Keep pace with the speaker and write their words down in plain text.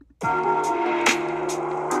Welcome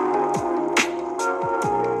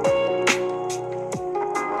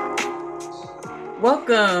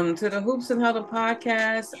to the Hoops and Huddle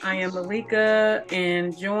podcast. I am Malika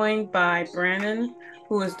and joined by Brandon,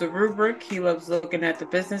 who is the rubric. He loves looking at the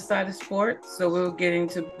business side of sports. So we'll get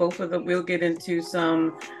into both of them. We'll get into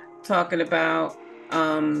some talking about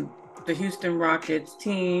the Houston Rockets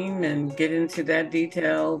team and get into that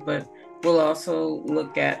detail. But we'll also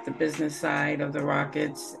look at the business side of the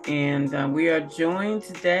Rockets. And we are joined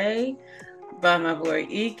today by my boy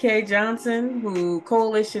E.K. Johnson, who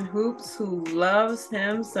Coalition Hoops, who loves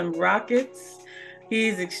him some Rockets.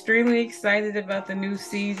 He's extremely excited about the new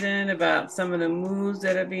season, about some of the moves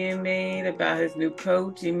that are being made, about his new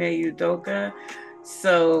coach, Ime Udoka.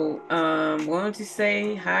 So why don't you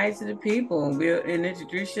say hi to the people and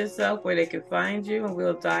introduce yourself, where they can find you, and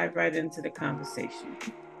we'll dive right into the conversation.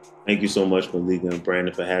 Thank you so much, Malika and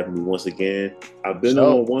Brandon, for having me once again. I've been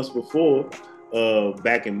So, on once before,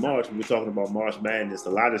 back in March. We were talking about March Madness.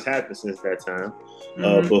 A lot has happened since that time.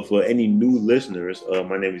 But for any new listeners,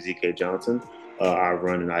 my name is E.K. Johnson. I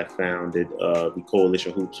run and I founded the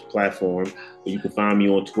Coalition Hoops platform. You can find me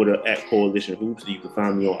on Twitter at Coalition Hoops. You can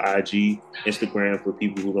find me on IG, Instagram for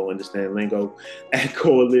people who don't understand lingo, at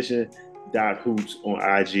Coalition.Hoops on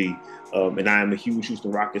IG. And I am a huge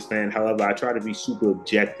Houston Rockets fan. However, I try to be super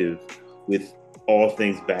objective with all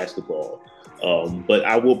things basketball. But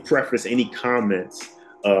I will preface any comments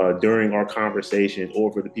during our conversation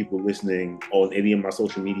or for the people listening on any of my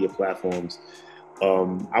social media platforms.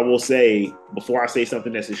 I will say, before I say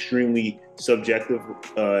something that's extremely subjective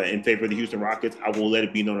in favor of the Houston Rockets, I will let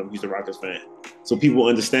it be known I'm a Houston Rockets fan. So people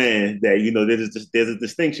understand that, there's a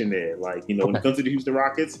distinction there. Like, when it comes to the Houston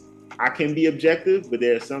Rockets, I can be objective, but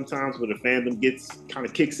there are some times where the fandom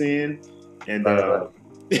kicks in, and I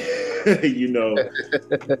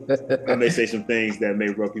may say some things that may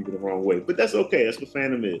rub people the wrong way, but that's okay. That's what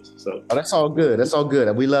fandom is. So that's all good. That's all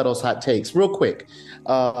good. We love those hot takes. Real quick,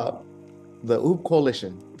 the Hoop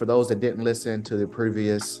Coalition, for those that didn't listen to the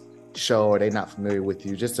previous show or they're not familiar with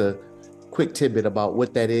you, just a quick tidbit about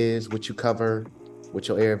what that is, what you cover, what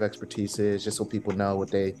your area of expertise is, just so people know what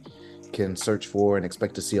they can search for and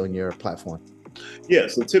expect to see on your platform. Yeah,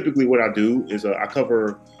 so typically what I do is I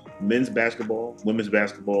cover men's basketball, women's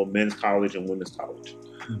basketball, men's college, and women's college.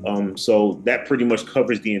 So that pretty much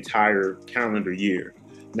covers the entire calendar year.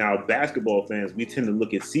 Now, basketball fans, we tend to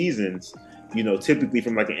look at seasons, typically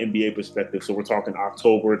from like an NBA perspective. So we're talking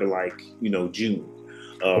October to June.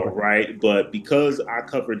 Right. But because I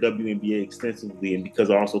cover WNBA extensively, and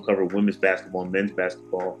because I also cover women's basketball,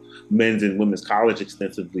 men's and women's college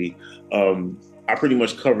extensively, I pretty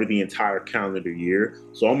much cover the entire calendar year.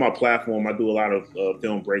 So on my platform, I do a lot of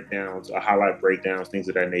film breakdowns, highlight breakdowns, things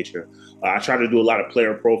of that nature. I try to do a lot of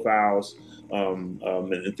player profiles and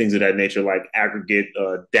things of that nature, like aggregate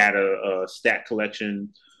data, stat collection,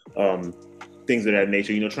 things of that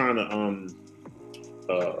nature, trying to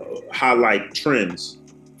highlight trends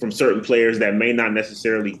from certain players that may not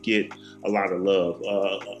necessarily get a lot of love.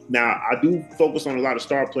 Now, I do focus on a lot of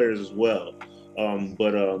star players as well.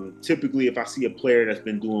 But typically, if I see a player that's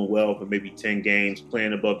been doing well for maybe 10 games,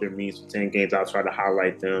 playing above their means for 10 games, I'll try to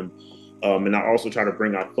highlight them. And I also try to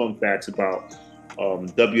bring out fun facts about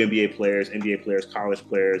WNBA players, NBA players, college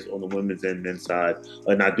players on the women's and men's side.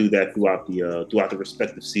 And I do that throughout the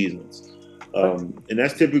respective seasons. And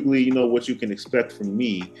that's typically, what you can expect from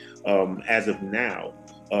me as of now.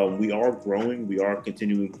 We are growing. We are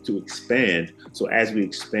continuing to expand. So as we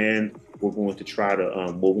expand, we're going to try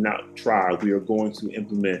to, we are going to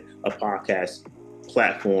implement a podcast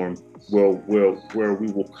platform where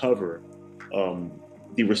we will cover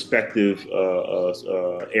the respective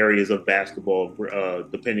areas of basketball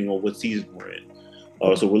depending on what season we're in.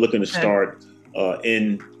 So we're looking to start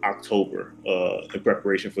in October in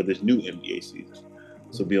preparation for this new NBA season.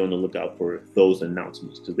 So be on the lookout for those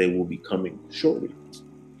announcements because they will be coming shortly.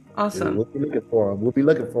 Awesome. We'll be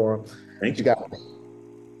looking for them. Thank you.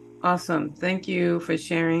 Awesome. Thank you for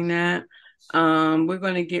sharing that. We're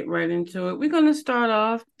going to get right into it. We're going to start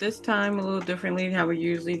off this time a little differently than how we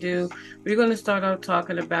usually do. We're going to start off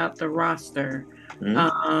talking about the roster.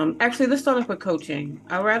 Actually, let's start off with coaching.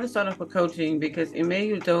 I'd rather start off with coaching because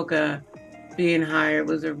Ime Udoka being hired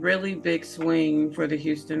was a really big swing for the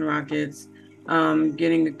Houston Rockets.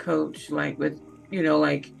 Getting a coach with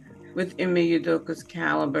Ime Udoka's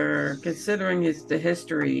caliber, considering the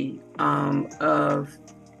history of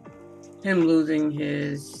him losing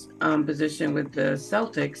his position with the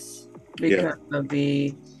Celtics because of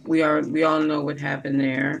we all know what happened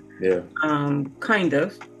there. Yeah. Kind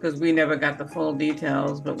of, because we never got the full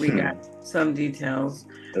details, but we got some details.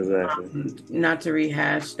 Exactly. Not to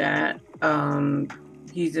rehash that.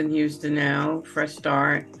 He's in Houston now, fresh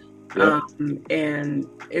start. Yep. And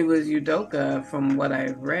it was Udoka, from what I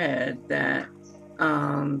read, that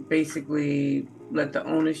basically let the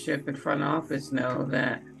ownership and front office know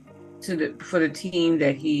that for the team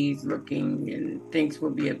that he's looking and thinks will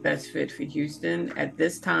be a best fit for Houston at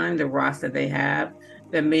this time, the roster they have,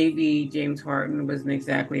 that maybe James Harden wasn't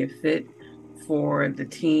exactly a fit for the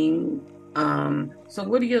team. So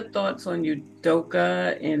what are your thoughts on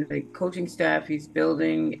Udoka and the coaching staff he's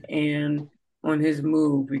building, and on his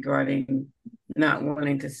move regarding not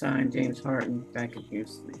wanting to sign James Harden back in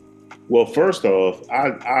Houston? Well, first off,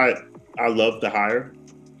 I love the hire.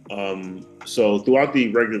 So throughout the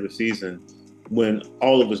regular season, when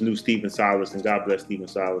all of us knew Stephen Silas, and God bless Stephen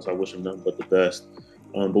Silas, I wish him nothing but the best.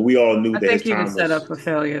 But we all knew I that his think he was time set up was. for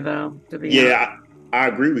failure, though, to be honest. Yeah, I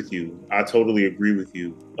agree with you. I totally agree with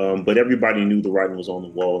you. But everybody knew the writing was on the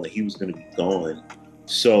wall and he was going to be gone.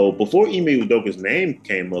 So before Ime Udoka's name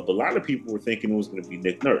came up, a lot of people were thinking it was going to be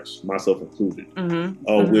Nick Nurse, myself included.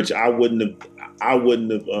 Which I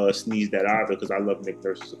wouldn't have sneezed at either, because I love Nick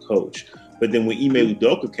Nurse as a coach. But then when Ime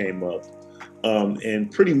Udoka came up,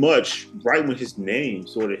 and pretty much right when his name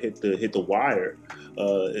sort of hit the wire,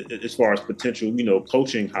 as far as potential,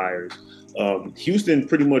 coaching hires, Houston,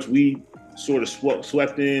 pretty much we sort of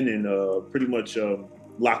swept in and pretty much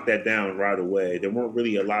locked that down right away. There weren't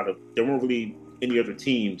really any other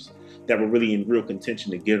teams that were really in real contention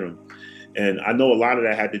to get him. And I know a lot of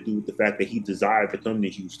that had to do with the fact that he desired to come to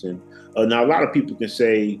Houston. Now, a lot of people can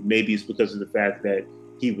say maybe it's because of the fact that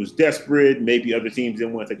he was desperate. Maybe other teams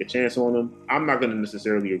didn't want to take a chance on him. I'm not going to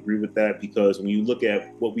necessarily agree with that, because when you look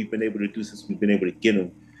at what we've been able to do since we've been able to get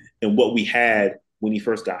him and what we had when he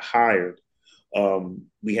first got hired,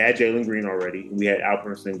 we had Jalen Green already. And we had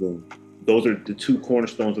Alperen Sengun. Those are the two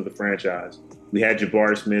cornerstones of the franchise. We had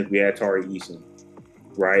Jabari Smith. We had Tari Eason.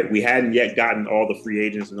 Right? We hadn't yet gotten all the free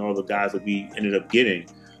agents and all the guys that we ended up getting.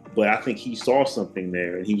 But I think he saw something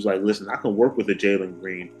there, and he was like, listen, I can work with a Jalen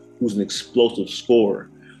Green, who's an explosive scorer.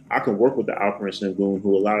 I can work with the Alperen Sengun,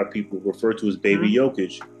 who a lot of people refer to as Baby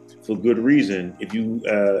Jokic, for good reason.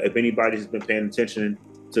 If anybody has been paying attention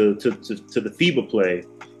to the FIBA play,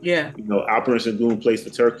 yeah, Alperen Sengun plays for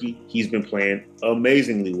Turkey. He's been playing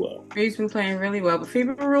amazingly well. He's been playing really well. But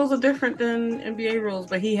FIBA rules are different than NBA rules,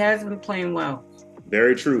 but he has been playing well.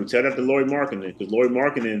 Very true. Tell that to Lloyd Markkinen, because Lloyd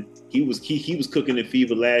Markkinen, he was cooking in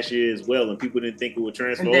FIBA last year as well, and people didn't think it would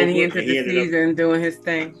transfer and then over. He ended the season doing his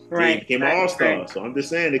thing. Right. He became an all-star. Right. So I'm just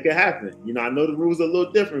saying it could happen. I know the rules are a little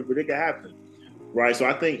different, but it could happen. Right. So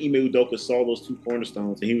I think Ime Udoka saw those two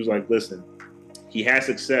cornerstones, and he was like, listen, he had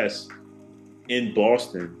success in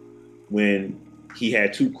Boston when he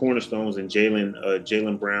had two cornerstones in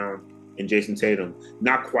Jaylen Brown and Jason Tatum.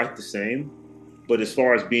 Not quite the same. But as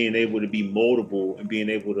far as being able to be moldable and being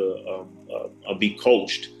able to be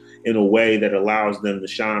coached in a way that allows them to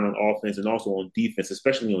shine on offense and also on defense,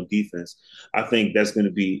 especially on defense, I think that's going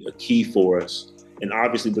to be a key for us. And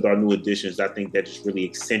obviously with our new additions, I think that just really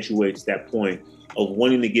accentuates that point of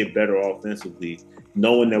wanting to get better offensively,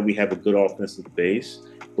 knowing that we have a good offensive base,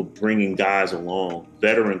 but bringing guys along,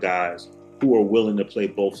 veteran guys who are willing to play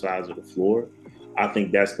both sides of the floor. I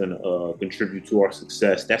think that's going to contribute to our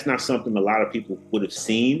success. That's not something a lot of people would have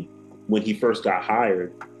seen when he first got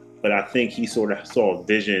hired, but I think he sort of saw a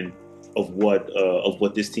vision of what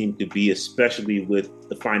this team could be, especially with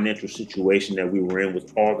the financial situation that we were in,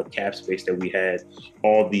 with all the cap space that we had,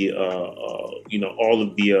 all the all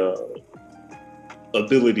of the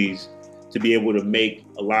abilities to be able to make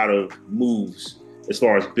a lot of moves as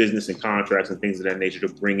far as business and contracts and things of that nature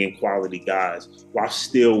to bring in quality guys while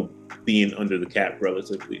still being under the cap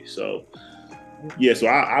relatively. So yeah, so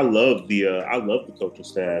I love the coaching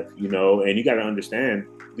staff, and you got to understand,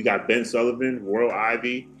 we got Ben Sullivan, Royal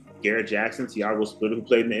Ivey, Garrett Jackson, Thiago Splitter, who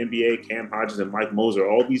played in the NBA, Cam Hodges, and Mike Moser.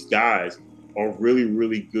 All these guys are really,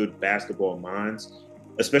 really good basketball minds,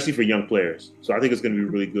 especially for young players. So I think it's going to be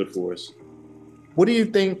really good for us. What do you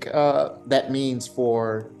think that means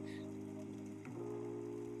for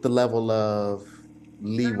the level of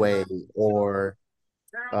leeway or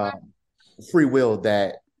free will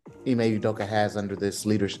that Ime Udoka has under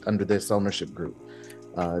this ownership group?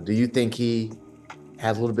 Do you think he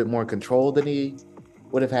has a little bit more control than he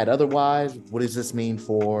would have had otherwise? What does this mean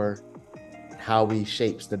for how he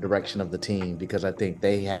shapes the direction of the team? Because I think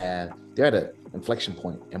they're at an inflection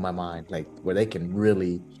point in my mind, like where they can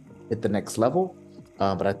really hit the next level.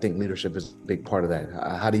 But I think leadership is a big part of that.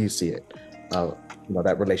 How do you see it?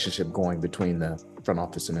 That relationship going between the front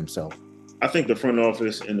office and himself? I think the front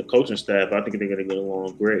office and the coaching staff, I think they're going to get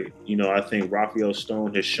along great. You know, I think Rafael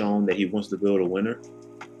Stone has shown that he wants to build a winner.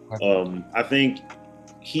 I think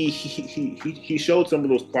he showed some of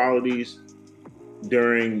those qualities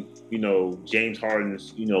during, you know, James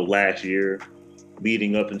Harden's, you know, last year,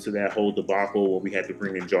 leading up into that whole debacle where we had to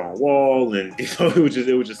bring in John Wall, and you know,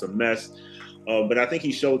 it was just a mess. But I think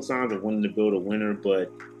he showed signs of wanting to build a winner.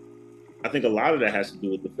 But I think a lot of that has to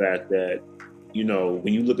do with the fact that, you know,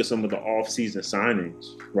 when you look at some of the off-season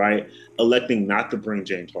signings, right, electing not to bring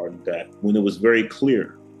James Harden back when it was very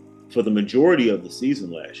clear for the majority of the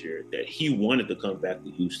season last year that he wanted to come back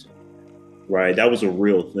to Houston, right? That was a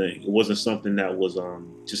real thing. It wasn't something that was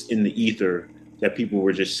just in the ether that people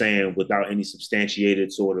were just saying without any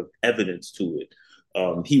substantiated sort of evidence to it.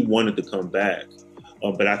 He wanted to come back.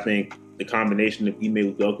 But I think the combination of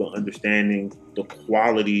Ime Udoka understanding the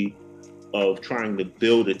quality of trying to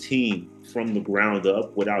build a team from the ground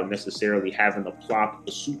up without necessarily having to plop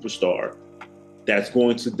a superstar that's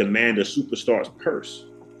going to demand a superstar's purse,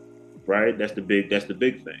 right? That's the big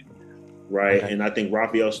thing, right? Okay. And I think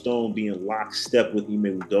Rafael Stone being lockstep with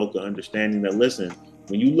Ime Udoka, understanding that, listen,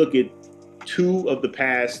 when you look at three of the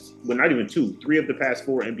past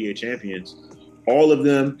 4 NBA champions, all of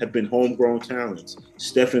them have been homegrown talents.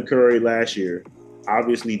 Stephen Curry last year,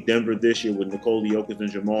 obviously Denver this year with Nikola Jokic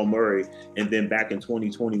and Jamal Murray, and then back in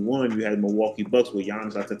 2021, you had Milwaukee Bucks with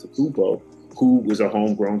Giannis Antetokounmpo, who was a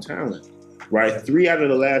homegrown talent, right? 3 out of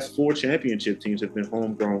the last 4 championship teams have been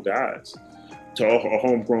homegrown guys,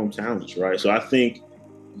 homegrown talents, right? So I think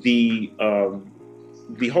the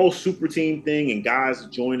whole super team thing and guys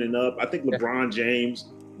joining up, I think LeBron James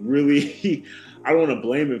really, I don't want to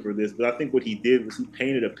blame him for this, but I think what he did was he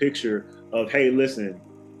painted a picture of, hey, listen,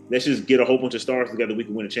 let's just get a whole bunch of stars together, we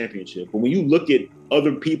can win a championship. But when you look at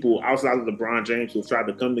other people outside of LeBron James who have tried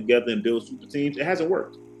to come together and build super teams, it hasn't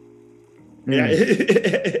worked.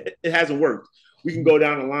 It hasn't worked. We can go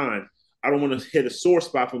down the line. I don't want to hit a sore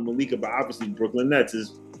spot for Malika, but obviously Brooklyn Nets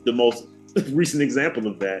is the most recent example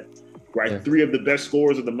of that. Right, yeah. 3 of the best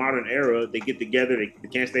scorers of the modern era, they get together, they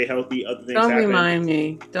can't stay healthy, other things happen. Remind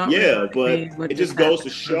me. It just goes to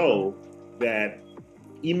show that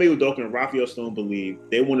Ime Udoka and Rafael Stone believe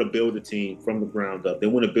they want to build a team from the ground up. They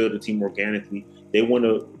want to build a team organically. They want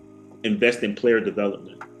to invest in player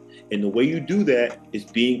development. And the way you do that is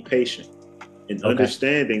being patient and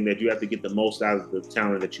understanding that you have to get the most out of the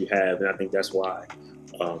talent that you have. And I think that's why.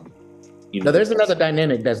 Now, there's another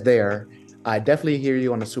dynamic that's there. I definitely hear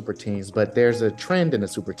you on the super teams, but there's a trend in the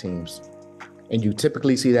super teams, and you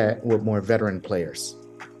typically see that with more veteran players.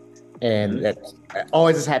 And that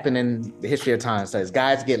always has happened in the history of time. So as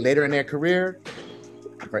guys get later in their career,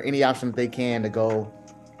 for any option that they can to go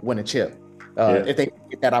win a chip, if they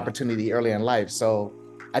get that opportunity early in life. So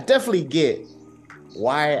I definitely get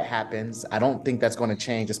why it happens. I don't think that's going to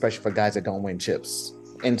change, especially for guys that don't win chips.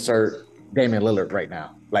 Insert Damian Lillard right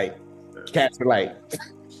now. Like, cats are like...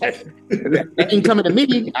 They ain't coming to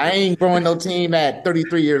me. I ain't growing no team at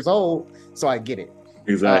 33 years old, so I get it.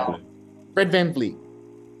 Exactly. Fred VanVleet,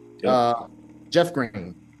 Jeff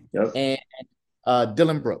Green, and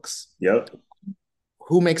Dillon Brooks. Yep.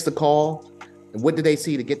 Who makes the call? What do they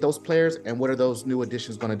see to get those players, and what are those new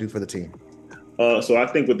additions going to do for the team? So I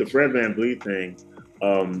think with the Fred VanVleet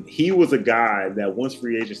thing, he was a guy that once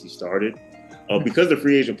free agency started, because the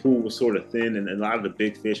free agent pool was sort of thin and a lot of the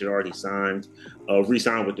big fish had already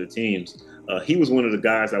re-signed with their teams, he was one of the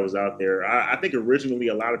guys that was out there. I think originally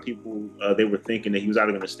a lot of people, they were thinking that he was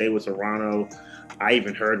either going to stay with Toronto. I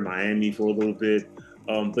even heard Miami for a little bit.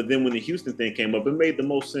 But then when the Houston thing came up, it made the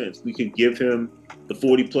most sense. We could give him the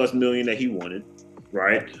 $40+ million that he wanted,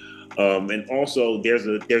 right? And also there's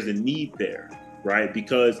a need there, right?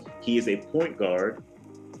 Because he is a point guard,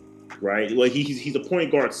 right? Well, he's a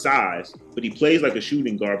point guard size, but he plays like a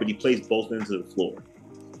shooting guard, but he plays both ends of the floor,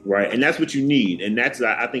 right? And that's what you need. And that's,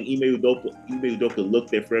 I think Ime Udoka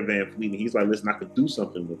looked at Fred VanVleet and he's like, listen, I could do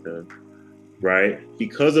something with him, right?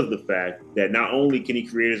 Because of the fact that not only can he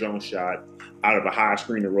create his own shot out of a high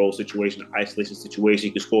screen and roll situation, isolation situation,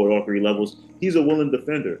 he can score at all 3 levels. He's a willing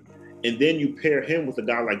defender. And then you pair him with a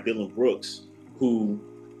guy like Dillon Brooks, who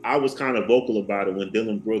I was kind of vocal about it when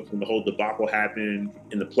the whole debacle happened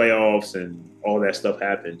in the playoffs and all that stuff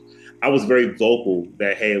happened. I was very vocal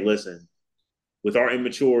that, hey, listen, with our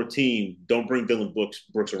immature team, don't bring Dillon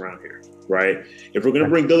Brooks around here, right? If we're going to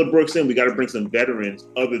bring Dillon Brooks in, we got to bring some veterans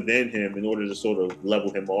other than him in order to sort of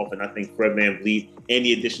level him off. And I think Fred VanVleet and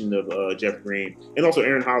the addition of Jeff Green and also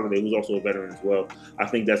Aaron Holiday, who's also a veteran as well, I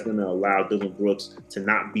think that's going to allow Dillon Brooks to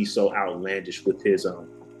not be so outlandish with his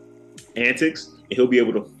antics, and he'll be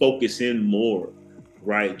able to focus in more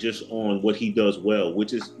right? Just on what he does well,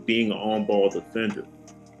 which is being an on-ball defender,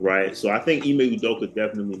 right? So I think Ime Udoka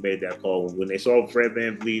definitely made that call when they saw Fred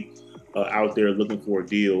VanVleet out there looking for a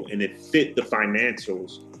deal, and it fit the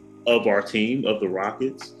financials of our team, of the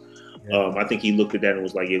Rockets. I think he looked at that and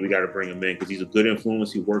was like, yeah, we got to bring him in because he's a good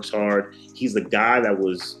influence. He works hard. He's the guy that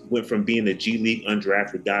went from being a G League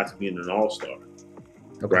undrafted guy to being an all-star,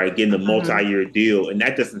 right? Getting a multi-year deal. And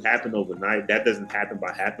that doesn't happen overnight. That doesn't happen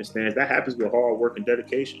by happenstance. That happens with hard work and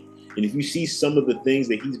dedication. And if you see some of the things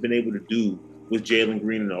that he's been able to do with Jalen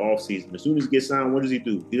Green in the offseason, as soon as he gets signed, what does he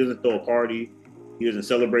do? He doesn't throw a party. He doesn't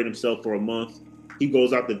celebrate himself for a month. He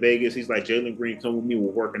goes out to Vegas. He's like, Jalen Green, come with me.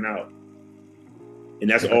 We're working out. And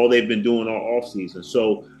that's all they've been doing all offseason.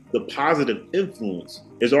 So the positive influence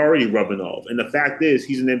is already rubbing off. And the fact is,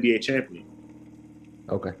 he's an NBA champion.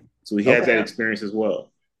 Okay. So he has that experience as well.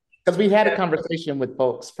 Because we had a conversation with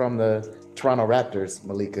folks from the Toronto Raptors,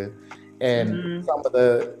 Malika, and some of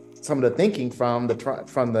the thinking from the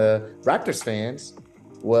Raptors fans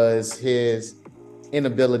was his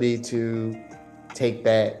inability to take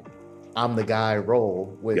that "I'm the guy"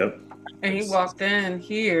 role with. And he walked in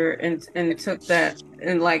here and took that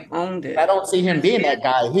and like owned it. I don't see him being that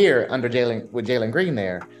guy here with Jalen Green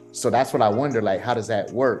there. So that's what I wonder, like, how does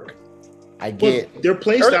that work? Their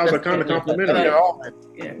play styles are kind of complementary.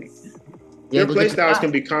 Their play styles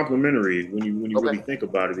can be complementary when you really think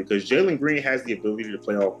about it, because Jalen Green has the ability to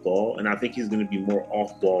play off ball, and I think he's going to be more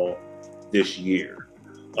off ball this year.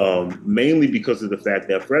 Mainly because of the fact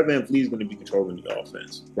that Fred VanVleet is going to be controlling the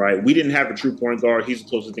offense, right? We didn't have a true point guard. He's the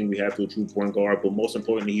closest thing we have to a true point guard, but most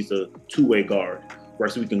importantly, he's a two-way guard, right?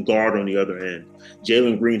 So we can guard on the other end.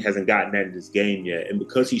 Jalen Green hasn't gotten that in this game yet, and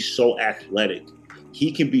because he's so athletic,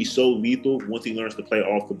 he can be so lethal once he learns to play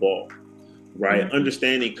off the ball, right?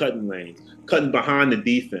 Understanding cutting lanes, cutting behind the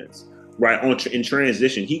defense, right? In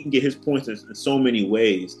transition, he can get his points in so many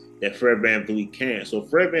ways that Fred VanVleet can't. So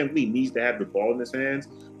Fred VanVleet needs to have the ball in his hands,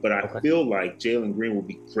 but I feel like Jalen Green will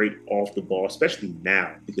be great off the ball, especially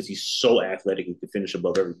now, because he's so athletic and can finish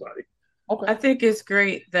above everybody. I think it's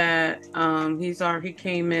great that he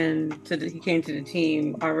came to the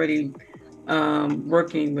team already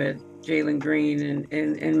working with Jalen Green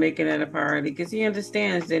and making that a priority, because he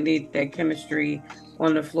understands they need that chemistry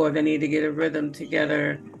on the floor. They need to get a rhythm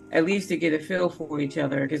together, at least to get a feel for each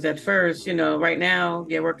other. Because at first, right now,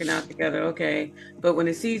 working out together, okay. But when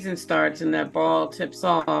the season starts and that ball tips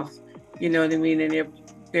off, you know what I mean, and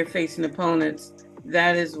they're facing opponents,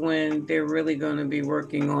 that is when they're really going to be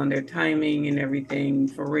working on their timing and everything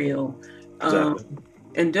for real. Exactly.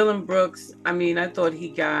 And Dillon Brooks, I mean, I thought he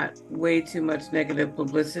got way too much negative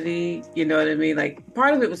publicity. You know what I mean? Like,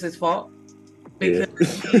 part of it was his fault. Because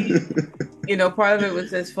part of it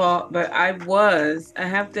was his fault. But I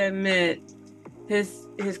have to admit,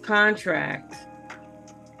 his contract,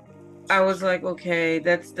 I was like, okay,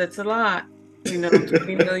 that's a lot.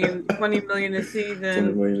 $20 million a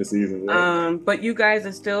season. $20 million a season. Yeah. But you guys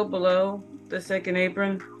are still below the second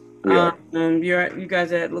apron. Yeah. You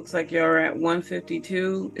guys looks like you're at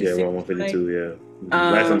 152. Yeah, 152.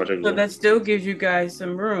 Last time I checked. So that still gives you guys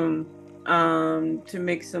some room to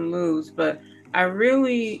make some moves. But I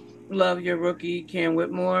really love your rookie, Cam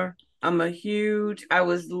Whitmore. I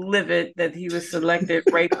was livid that he was selected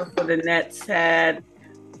right before the Nets had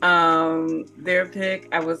their pick.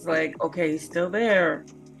 I was like, okay, he's still there.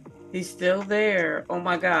 Oh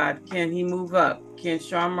my God, can he move up? Can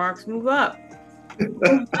Sean Marks move up?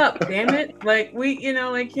 Move up, damn it. Like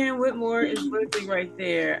Cam Whitmore is literally right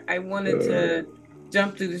there. I wanted to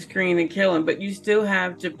jump through the screen and kill him, but you still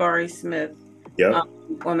have Jabari Smith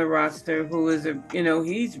on the roster, who is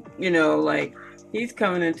he's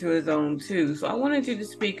coming into his own too. So I wanted you to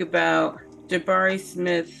speak about Jabari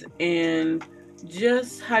Smith and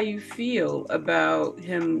just how you feel about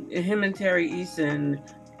him and Terry Eason,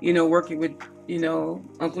 working with,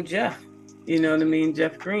 Uncle Jeff. You know what I mean?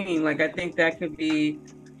 Jeff Green. Like, I think that could be,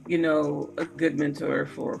 a good mentor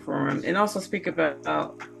for him. And also speak about,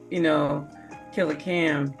 Killer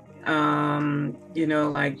Cam,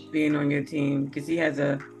 like being on your team, because he has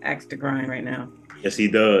a axe to grind right now. Yes, he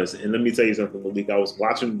does. And let me tell you something, Malik. I was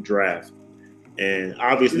watching the draft, and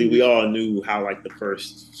obviously we all knew how like the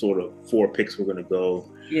first sort of 4 picks were going to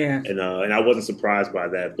go. Yeah. And I wasn't surprised by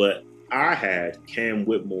that, but I had Cam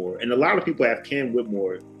Whitmore, and a lot of people have Cam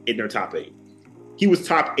Whitmore in their top 8. He was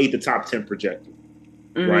top 8 to top 10 projected,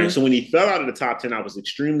 right? So when he fell out of the top 10, I was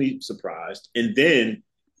extremely surprised. And then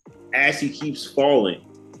as he keeps falling,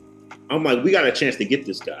 I'm like, we got a chance to get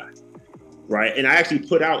this guy, right? And I actually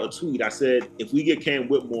put out a tweet. I said, if we get Cam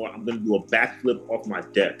Whitmore, I'm going to do a backflip off my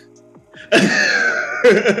deck.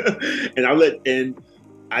 And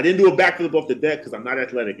I didn't do a backflip off the deck because I'm not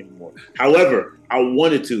athletic anymore. However, I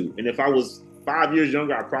wanted to, and if I was 5 years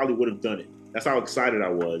younger, I probably would have done it. That's how excited I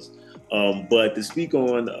was. But to speak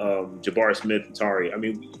on Jabari Smith and Tari, I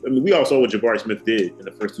mean, we all saw what Jabari Smith did in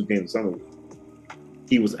the first 2 games of Summer League.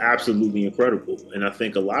 He was absolutely incredible, and I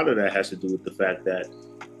think a lot of that has to do with the fact that,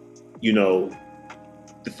 you know,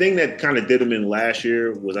 the thing that kind of did him in last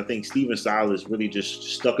year was I think Steven Silas really just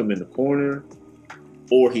stuck him in the corner,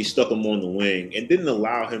 or he stuck him on the wing and didn't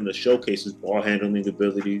allow him to showcase his ball handling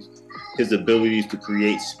abilities, his abilities to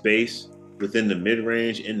create space within the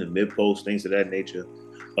mid-range, in the mid-post, things of that nature.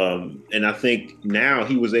 And I think now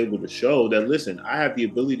he was able to show that, listen, I have the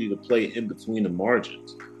ability to play in between the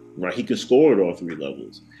margins, right? He can score at all 3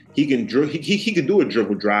 levels. He can he can do a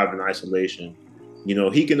dribble drive in isolation. You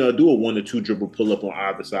know, he can do a 1 to 2 dribble pull up on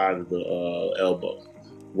either side of the elbow,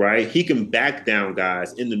 right? He can back down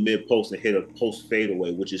guys in the mid post and hit a post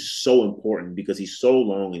fadeaway, which is so important because he's so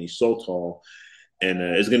long and he's so tall, and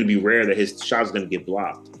it's going to be rare that his shot is going to get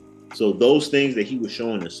blocked. So those things that he was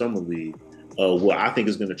showing in Summer League, what I think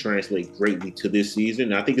is going to translate greatly to this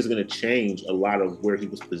season. I think it's going to change a lot of where he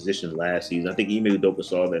was positioned last season. I think Ime Udoka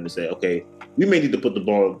saw that and said, okay, we may need to put the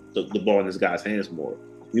ball in this guy's hands more.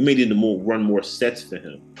 We may need to run more sets for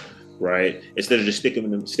him, right? Instead of just sticking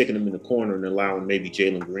him in the corner and allowing maybe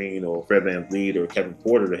Jalen Green or Fred VanVleet or Kevin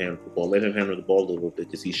Porter to handle the ball. Let him handle the ball a little bit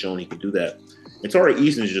because he's shown he can do that. And Tari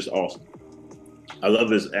Eason is just awesome. I love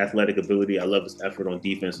his athletic ability. I love his effort on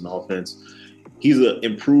defense and offense. He's an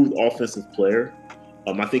improved offensive player.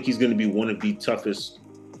 I think he's going to be one of the toughest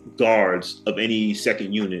guards of any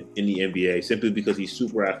second unit in the NBA simply because he's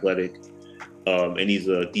super athletic. And he's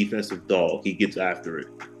a defensive dog. He gets after it,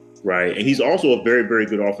 right? And he's also a very, very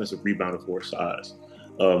good offensive rebounder for his size,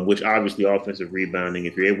 which obviously offensive rebounding,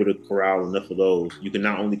 if you're able to corral enough of those, you can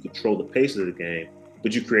not only control the pace of the game,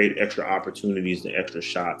 but you create extra opportunities and extra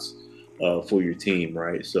shots for your team,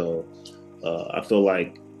 right? So I feel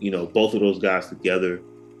like, you know, both of those guys together,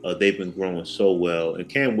 they've been growing so well. And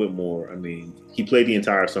Cam Whitmore, I mean, he played the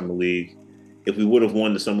entire Summer League. If we would have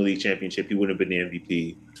won the Summer League championship, he wouldn't have been the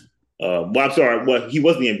MVP. Well, I'm sorry. Well, he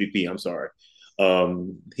was the MVP. I'm sorry.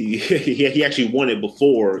 He actually won it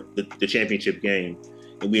before the championship game,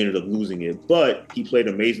 and we ended up losing it. But he played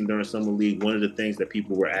amazing during Summer League. One of the things that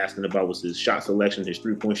people were asking about was his shot selection, his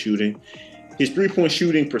three-point shooting. His three-point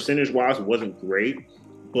shooting percentage-wise wasn't great,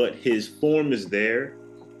 but his form is there,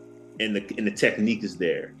 and the technique is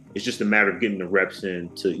there. It's just a matter of getting the reps in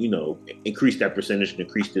to, you know, increase that percentage and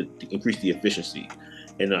increase the efficiency.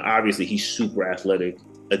 And obviously, he's super athletic.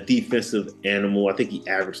 A defensive animal. I think he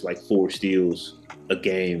averaged like 4 steals a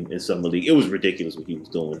game in Summer League. It was ridiculous what he was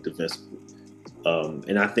doing defensively.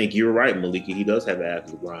 And I think you're right, Malika. He does have an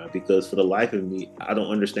athlete grind because for the life of me, I don't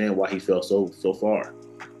understand why he fell so far.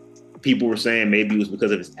 People were saying maybe it was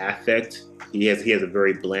because of his affect. He has a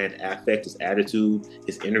very bland affect, his attitude,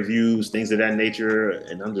 his interviews, things of that nature.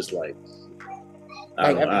 And I'm just like,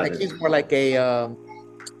 he's more like a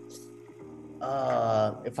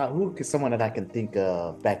someone that I can think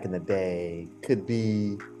of back in the day could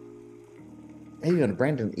be maybe on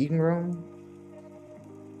Brandon Ingram.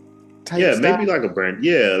 Yeah, maybe like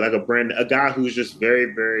a guy who's just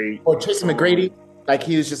very, very. Or Tracy McGrady, like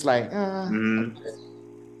he was just like,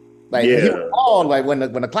 like yeah. he was all like when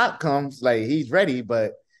the clock comes, like he's ready,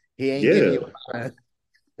 but he ain't giving you a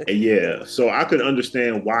Yeah, so I could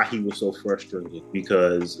understand why he was so frustrated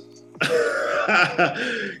because,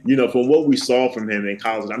 you know, from what we saw from him in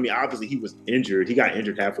college, I mean, obviously he was injured. He got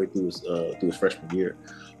injured halfway through his freshman year.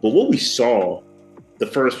 But what we saw the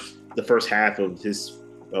first half of his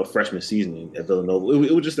freshman season at Villanova,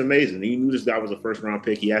 it was just amazing. He knew this guy was a first-round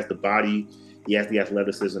pick. He has the body. He has the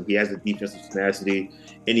athleticism. He has the defensive tenacity.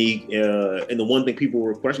 And and the one thing people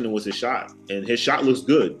were questioning was his shot. And his shot looks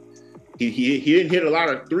good. He didn't hit a lot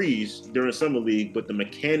of threes during Summer League, but the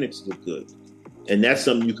mechanics look good. And that's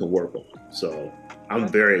something you can work on. So I'm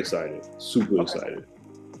very excited, super excited.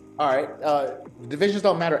 All right. Divisions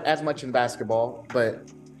don't matter as much in basketball,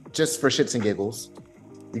 but just for shits and giggles,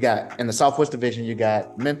 you got in the Southwest Division, you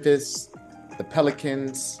got Memphis, the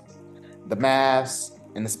Pelicans, the Mavs,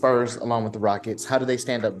 and the Spurs, along with the Rockets. How do they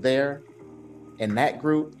stand up there in that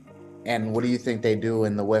group? And what do you think they do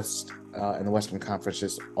in the West, in the Western Conference,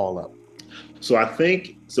 just all up? So if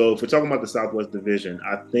we're talking about the Southwest Division,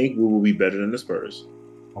 I think we will be better than the Spurs.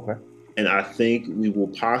 Okay. And I think we will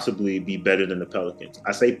possibly be better than the Pelicans.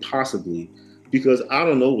 I say possibly because I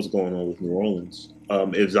don't know what's going on with New Orleans.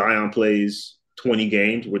 If Zion plays 20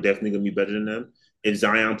 games, we're definitely going to be better than them. If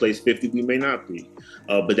Zion plays 50, we may not be.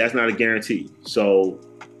 But that's not a guarantee. So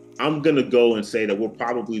I'm gonna go and say that we'll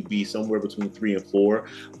probably be somewhere between 3 and 4.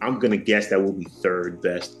 I'm gonna guess that we'll be third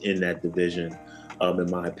best in that division, in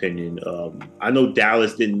my opinion. I know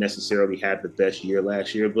Dallas didn't necessarily have the best year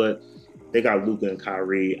last year, but they got Luka and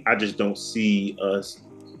Kyrie. I just don't see us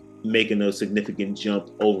making a significant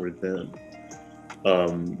jump over them.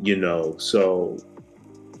 So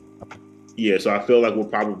yeah, so I feel like we'll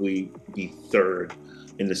probably be third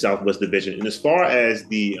in the Southwest Division. And as far as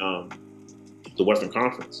the Western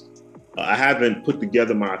Conference, I haven't put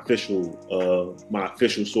together my official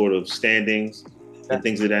sort of standings and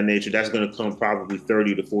things of that nature. That's going to come probably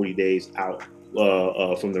 30 to 40 days out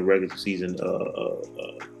from the regular season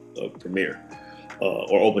premiere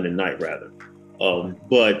or opening night rather.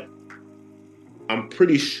 But I'm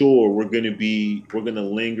pretty sure we're going to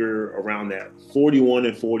linger around that 41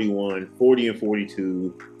 and 41, 40 and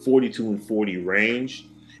 42, 42 and 40 range.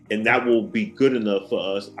 And that will be good enough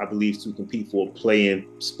for us, I believe, to compete for a play-in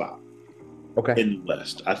spot in the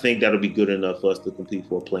West. I think that'll be good enough for us to compete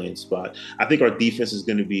for a play-in spot. I think our defense is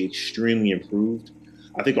going to be extremely improved.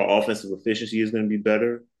 I think our offensive efficiency is going to be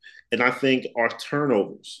better. And I think our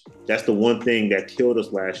turnovers, that's the one thing that killed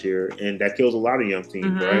us last year, and that kills a lot of young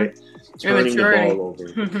teams, right? Turning the ball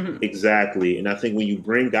over. Exactly. And I think when you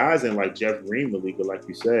bring guys in like Jeff Green, Malika, like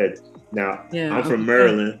you said, now I'm from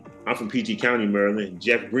Maryland. I'm from PG County, Maryland.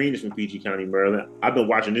 Jeff Green is from PG County, Maryland. I've been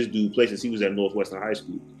watching this dude play since he was at Northwestern High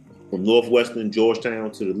School, from Northwestern,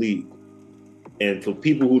 Georgetown to the league. And for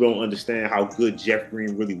people who don't understand how good Jeff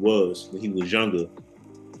Green really was when he was younger,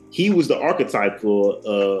 he was the archetype for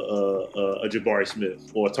a Jabari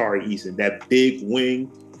Smith or Tari Eason, that big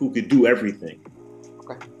wing who could do everything.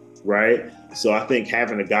 Okay. Right? So I think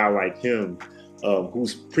having a guy like him,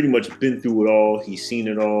 who's pretty much been through it all, he's seen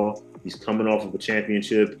it all, he's coming off of a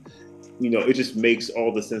championship, it just makes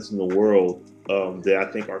all the sense in the world that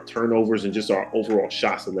I think our turnovers and just our overall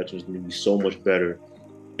shot selection is going to be so much better.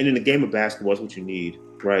 And in the game of basketball, that's what you need,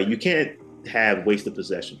 right? You can't have wasted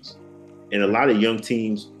possessions. And a lot of young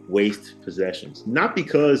teams waste possessions, not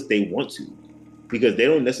because they want to, because they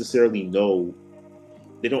don't necessarily know.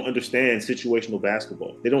 They don't understand situational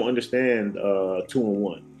basketball. They don't understand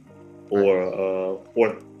 2-on-1 or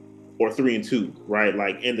 3-and-2, right?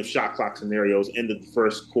 Like end of shot clock scenarios, end of the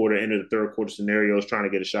first quarter, end of the third quarter scenarios, trying to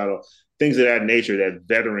get a shot off, things of that nature that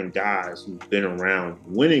veteran guys who've been around,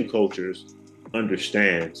 winning cultures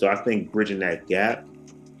understand. So I think bridging that gap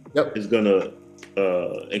is going to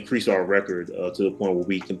increase our record to the point where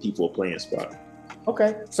we compete for a playing spot.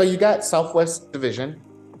 Okay, so you got Southwest Division.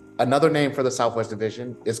 Another name for the Southwest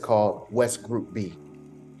Division is called West Group B.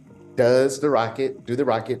 Do the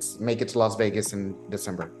Rockets make it to Las Vegas in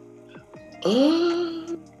December?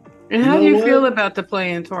 And how do you feel about the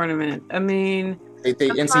play-in tournament? I mean,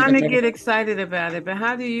 I'm trying to get excited about it, but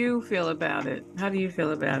how do you feel about it?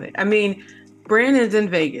 I mean, Brandon's in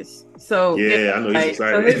Vegas, so I know he's excited.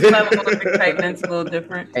 So his level of excitement's a little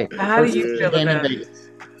different. Hey, how do you feel about it?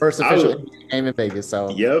 First official game in Vegas, so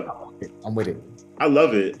I'm with it. I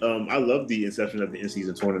love it. I love the inception of the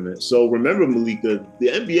in-season tournament. So remember, Malika, the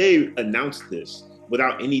NBA announced this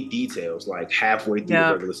without any details, like halfway through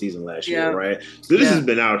the regular season last year, right? So this has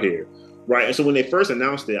been out here, right? And so when they first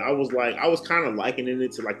announced it, I was kind of likening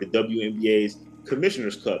it to like the WNBA's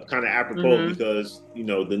Commissioner's Cup, kind of apropos because the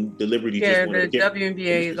Liberty just won the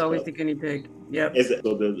WNBA is always the guinea pig. Yep.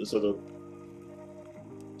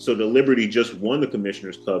 So the Liberty just won the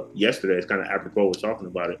Commissioner's Cup yesterday. It's kind of apropos we're talking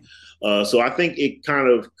about it. So I think it kind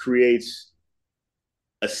of creates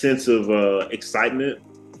a sense of excitement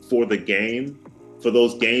for the game, for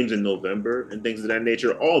those games in November and things of that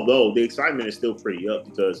nature. Although the excitement is still pretty up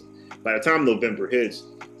because by the time November hits,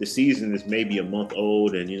 the season is maybe a month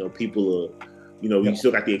old, and people are, you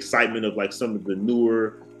still got the excitement of like some of the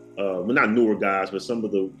newer. Not newer guys, but some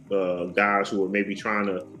of the guys who are maybe trying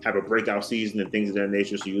to have a breakout season and things of that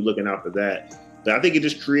nature. So you're looking out for that. But I think it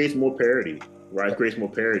just creates more parity, right? It creates more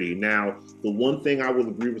parity. Now, the one thing I will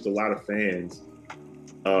agree with a lot of fans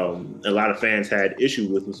had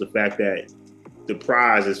issue with was the fact that the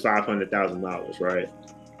prize is $500,000, right?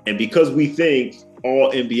 And because we think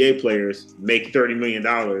all NBA players make $30 million,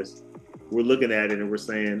 we're looking at it and we're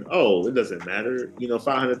saying, oh, it doesn't matter,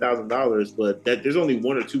 $500,000, but there's only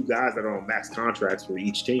one or two guys that are on max contracts for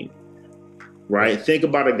each team, right? Think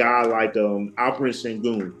about a guy like Alperen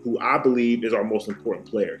Sengun, who I believe is our most important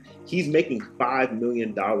player. He's making $5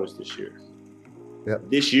 million this year.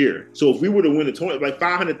 This year. So if we were to win the tournament, like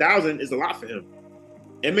 $500,000 is a lot for him.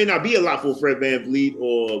 It may not be a lot for Fred VanVleet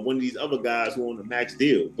or one of these other guys who are on the max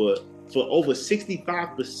deal, but for over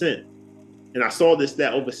 65%, and I saw this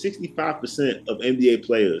stat, over 65% of NBA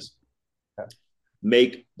players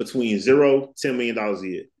make between $0 to $10 million a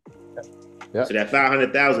year. Yep. So that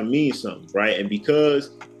 500,000 means something, right? And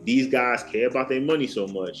because these guys care about their money so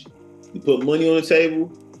much, you put money on the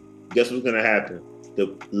table, guess what's going to happen?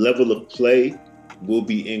 The level of play will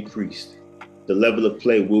be increased. The level of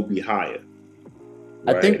play will be higher.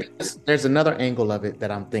 Right? I think there's another angle of it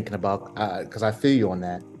that I'm thinking about because I feel you on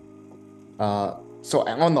that. So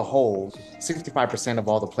on the whole, 65% of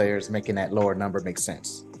all the players making that lower number makes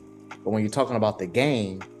sense. But when you're talking about the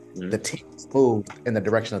game, the teams move in the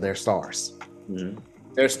direction of their stars.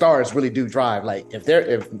 Their stars really do drive. Like if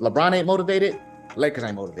LeBron ain't motivated, Lakers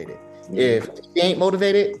ain't motivated. If he ain't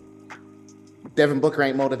motivated, Devin Booker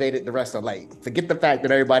ain't motivated. The rest are like, forget the fact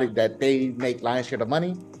that everybody that they make lion's share of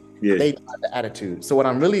money, they have the attitude. So what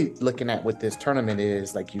I'm really looking at with this tournament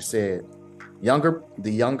is, like you said,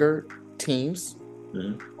 the younger teams,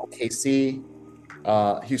 OKC,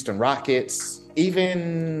 Houston Rockets,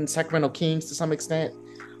 even Sacramento Kings to some extent,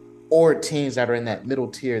 or teams that are in that middle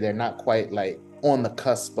tier. They're not quite like on the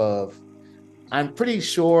cusp of, I'm pretty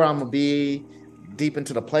sure I'm going to be deep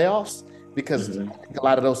into the playoffs, because a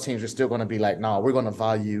lot of those teams are still going to be like, no, we're going to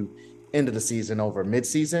value end of the season over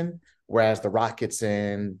midseason. Whereas the Rockets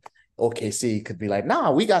and OKC could be like,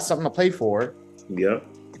 nah, we got something to play for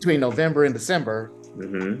between November and December.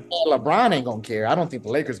 LeBron ain't going to care. I don't think the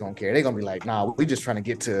Lakers going to care. They're going to be like, nah, we just trying to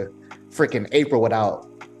get to freaking April without.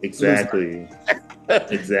 Exactly. I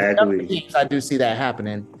do see that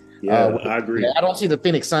happening. Yeah, I agree. I don't see the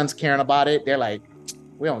Phoenix Suns caring about it. They're like,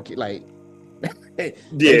 we don't get like.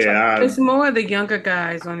 It's more the younger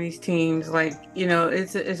guys on these teams. Like, you know,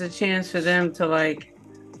 it's a chance for them to like.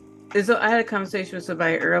 I had a conversation with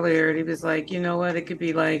somebody earlier, and he was like, you know what, it could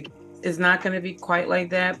be like, it's not going to be quite like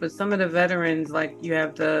that, but some of the veterans, like you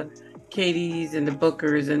have the KDs and the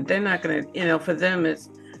Bookers, and they're not going to, you know, for them it's,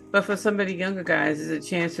 but for some of the younger guys, it's a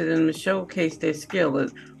chance for them to showcase their skill,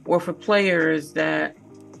 or for players that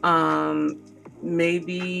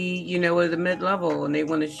maybe, you know, at the mid-level and they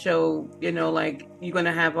want to show, you know, like you're going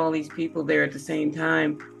to have all these people there at the same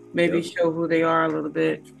time, maybe show who they are a little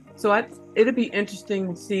bit. So it'll be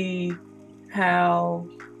interesting to see how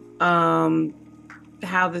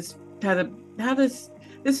this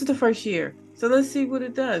is the first year. So let's see what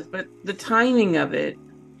it does. But the timing of it,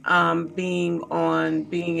 being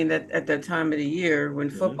at that time of the year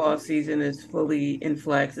when football season is fully in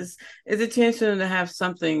flex, is a chance for them to have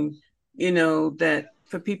something, you know, that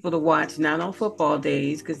for people to watch, not on football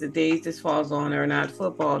days, because the days this falls on are not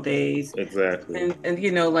football days. Exactly. And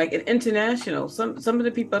you know, like an international, some of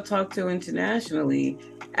the people I talk to internationally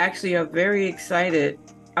actually are very excited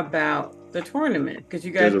about the tournament, because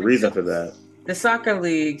you guys, there's a reason for that. The soccer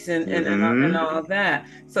leagues and all of that.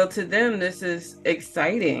 So to them, this is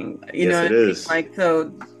exciting. You know, it is. Like,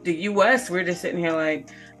 so the US, we're just sitting here like,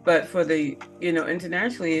 but for the, you know,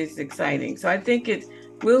 internationally, it's exciting. So I think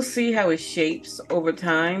we'll see how it shapes over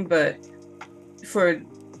time. But for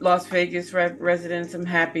Las Vegas residents, I'm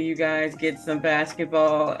happy you guys get some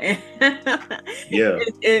basketball in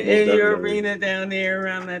your arena down there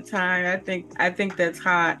around that time. I think that's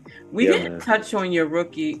hot. We didn't touch on your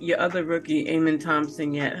other rookie, Ime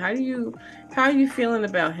Thompson, yet. How are you feeling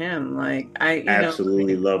about him? Like,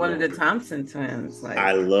 absolutely love one him. of the Thompson twins. Like,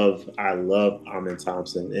 I love Ime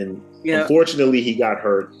Thompson, and unfortunately he got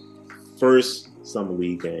hurt first summer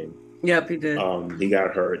league game. Yep, he did. He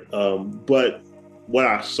got hurt. But what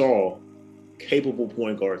I saw, capable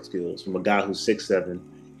point guard skills from a guy who's 6'7"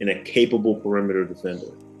 and a capable perimeter defender.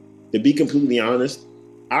 To be completely honest,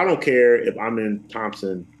 I don't care if Ime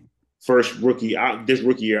Thompson this rookie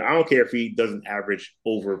year, I don't care if he doesn't average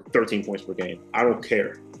over 13 points per game. I don't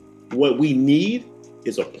care. What we need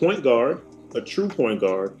is a point guard, a true point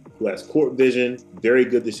guard who has court vision, very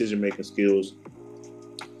good decision-making skills,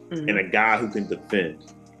 and a guy who can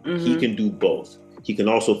defend. He can do both. He can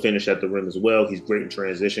also finish at the rim as well. He's great in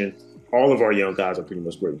transition. All of our young guys are pretty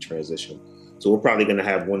much great in transition. So we're probably going to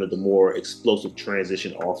have one of the more explosive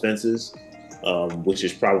transition offenses, which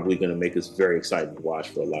is probably going to make us very exciting to watch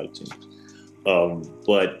for a lot of teams. You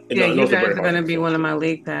guys are going to be one of my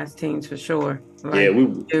league pass teams for sure. Like, we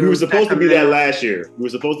were supposed to be that last year.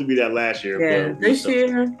 Yeah, this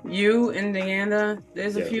year, you, Indiana,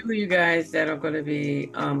 there's a few of you guys that are going to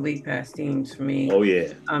be league pass teams for me. Oh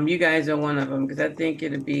yeah. You guys are one of them, because I think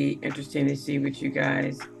it'll be interesting to see what you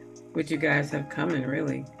guys have coming.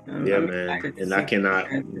 Really. I'm man, and I cannot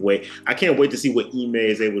wait. I can't wait to see what Ime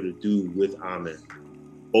is able to do with Ime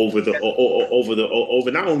over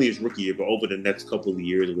not only his rookie year, but over the next couple of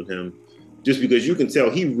years with him. Just because you can tell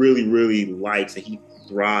he really, really likes and he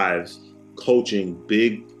thrives coaching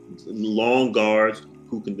big, long guards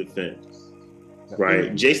who can defend.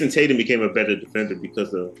 Right? Jason Tatum became a better defender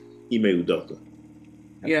because of Ime Udoka.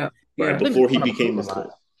 Yeah. right before he became this coach.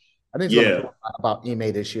 I think it's going to prove a lot about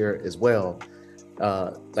Ime this year as well.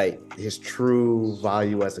 Like his true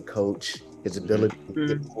value as a coach, his ability to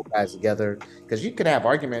get pull guys together. Because you could have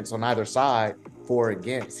arguments on either side for or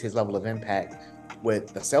against his level of impact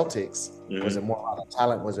with the Celtics. Was it more around the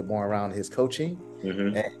talent? Was it more around his coaching?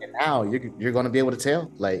 And now you're going to be able to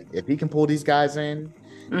tell, like, if he can pull these guys in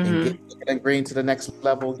and get Dillon Green to the next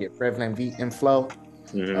level, get Fred VanVleet in flow,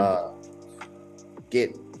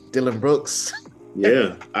 get Dillon Brooks.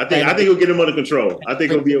 Yeah, I think he'll get him under control. I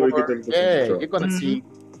think he'll be able to get them under control.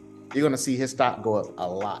 You're gonna see his stock go up a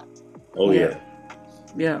lot. Oh yeah.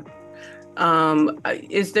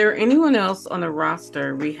 Is there anyone else on the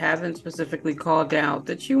roster we haven't specifically called out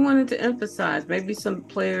that you wanted to emphasize? Maybe some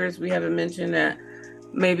players we haven't mentioned that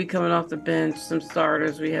maybe coming off the bench, some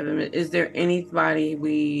starters we haven't. Is there anybody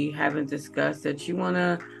we haven't discussed that you want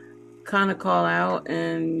to kind of call out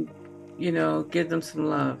and give them some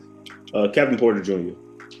love? Kevin Porter Jr.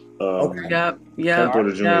 Kevin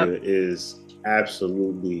Porter Jr. is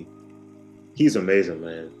absolutely, he's amazing,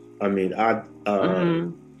 man. I mean, I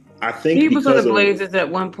think he was on the Blazers at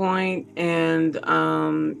one point, and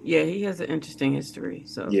he has an interesting history.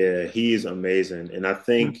 So yeah, he is amazing, and I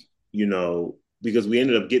think because we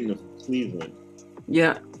ended up getting him from Cleveland.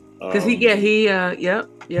 Yeah, because you ended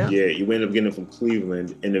up getting him from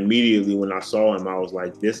Cleveland, and immediately when I saw him, I was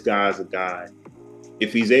like, this guy's a guy.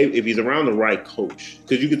 If he's around the right coach,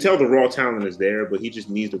 because you can tell the raw talent is there, but he just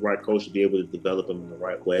needs the right coach to be able to develop him in the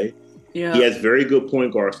right way. Yeah. He has very good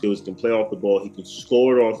point guard skills. He can play off the ball. He can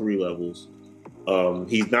score at all three levels.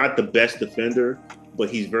 He's not the best defender, but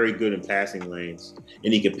he's very good in passing lanes,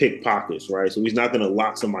 and he can pick pockets, right? So he's not going to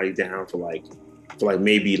lock somebody down for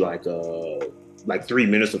maybe 3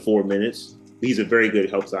 minutes or 4 minutes. He's a very good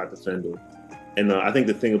help side defender, and I think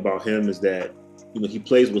the thing about him is that he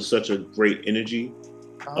plays with such a great energy.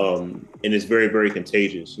 And it's very, very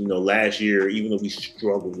contagious. Last year, even though we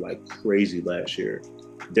struggled like crazy last year,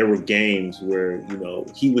 there were games where,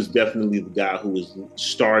 he was definitely the guy who was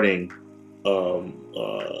starting a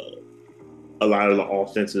lot of the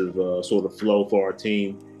offensive sort of flow for our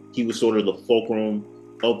team. He was sort of the fulcrum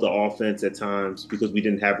of the offense at times because we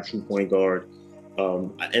didn't have a true point guard.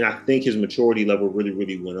 And I think his maturity level really,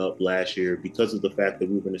 really went up last year because of the fact that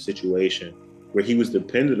we were in a situation where he was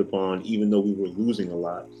depended upon, even though we were losing a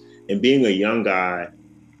lot. And being a young guy,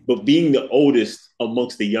 but being the oldest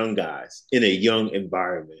amongst the young guys in a young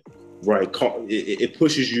environment, right? It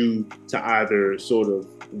pushes you to either sort of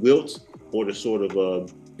wilt or to sort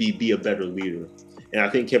of be a better leader. And I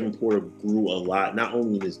think Kevin Porter grew a lot, not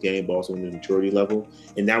only in his game, but also in the maturity level.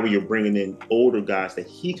 And now when you're bringing in older guys that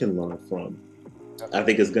he can learn from, I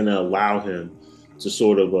think it's going to allow him to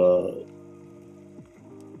sort of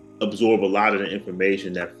absorb a lot of the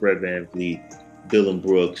information that Fred VanVleet, Dillon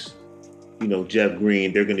Brooks, Jeff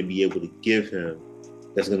Green, they're going to be able to give him.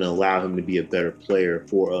 That's going to allow him to be a better player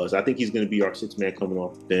for us. I think he's going to be our sixth man coming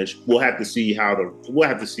off the bench. We'll have to see how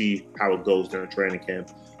it goes during training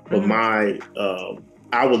camp. But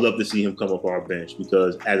I would love to see him come off our bench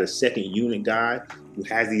because as a second unit guy who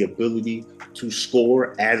has the ability to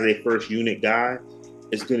score as a first unit guy,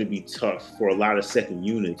 it's going to be tough for a lot of second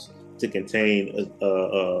units to contain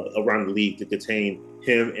around the league, to contain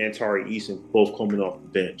him and Tari Eason both coming off the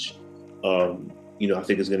bench. I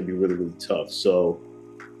think it's going to be really, really tough. So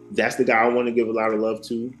that's the guy I want to give a lot of love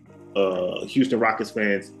to. Houston Rockets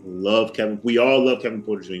fans love Kevin. We all love Kevin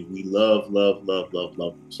Porter Jr. We love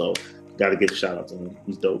him. So got to give a shout out to him.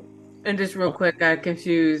 He's dope. And just real quick, I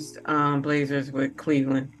confused Blazers with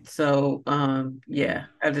Cleveland. So, I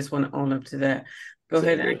just want to own up to that. Go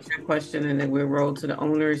ahead and ask your question, and then we'll roll to the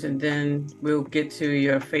owners, and then we'll get to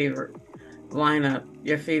your favorite lineup,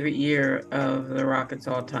 your favorite year of the Rockets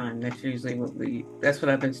all time. That's usually that's what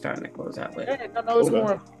I've been starting to close out with. Yeah, it's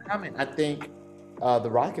more of a comment. I think the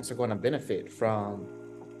Rockets are going to benefit from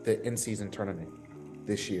the in-season tournament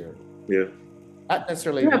this year. Yeah. Not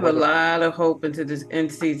necessarily. You have a lot of hope into this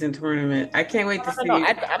in-season tournament. I can't wait to see.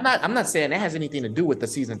 I'm not saying that has anything to do with the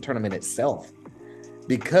season tournament itself,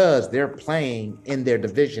 because they're playing in their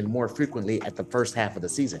division more frequently at the first half of the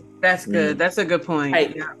season. That's good. That's a good point.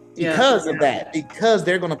 Right. Because of that, because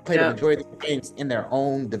they're going to play the majority of the games in their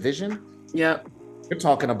own division. Yep. You're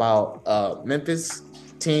talking about Memphis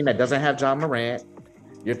team that doesn't have John Morant.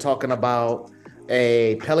 You're talking about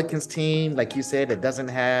a Pelicans team, like you said,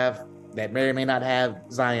 that may or may not have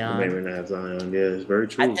Zion. May or may not have Zion. Yeah, it's very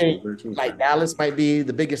true. I think Dallas might be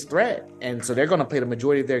the biggest threat. And so they're going to play the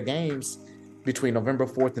majority of their games between November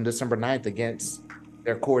 4th and December 9th against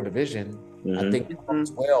their core division. Mm-hmm. I think it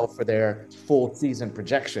works well for their full season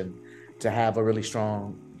projection to have a really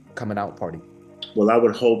strong coming out party. Well, I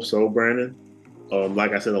would hope so, Brandon.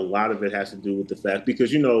 Like I said, a lot of it has to do with the fact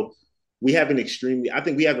because we have I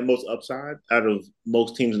think we have the most upside out of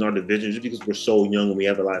most teams in our division just because we're so young and we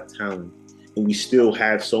have a lot of talent, and we still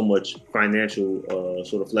have so much financial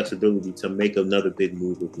sort of flexibility to make another big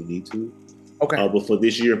move if we need to. Okay. But for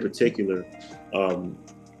this year in particular, um,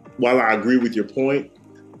 while I agree with your point,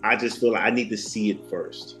 I just feel like I need to see it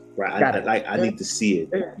first, right? I need to see it,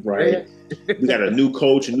 right? We got a new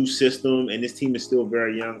coach, a new system, and this team is still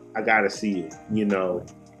very young. I gotta see it,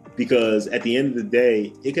 because at the end of the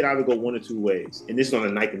day, it could either go one or two ways, and this is on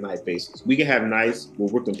a night-to-night basis. We can have nights where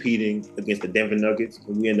we're competing against the Denver Nuggets,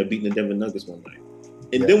 and we end up beating the Denver Nuggets one night,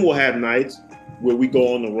 and then we'll have nights where we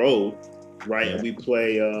go on the road, right, and we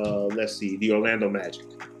play, let's see, the Orlando Magic.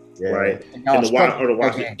 Yeah. Right, and we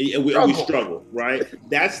struggle. Right,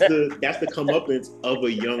 that's the comeuppance of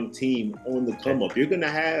a young team on the come up. You're gonna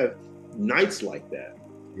have nights like that.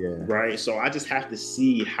 Yeah. Right. So I just have to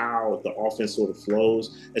see how the offense sort of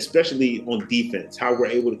flows, especially on defense, how we're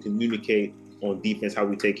able to communicate on defense, how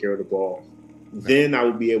we take care of the ball. Then I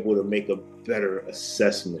will be able to make a better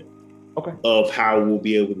assessment of how we'll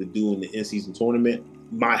be able to do in the in-season tournament.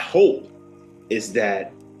 My hope is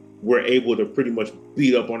that we're able to pretty much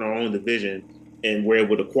beat up on our own division and we're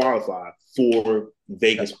able to qualify for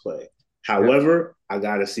Vegas play. However, I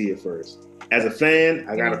got to see it first. As a fan,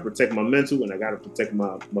 I got to protect my mental and I got to protect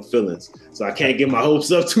my feelings. So I can't get my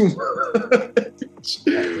hopes up too much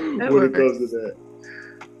when it comes to that.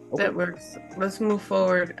 That works. Let's move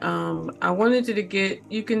forward. I wanted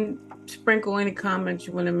you can sprinkle any comments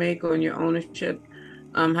you want to make on your ownership,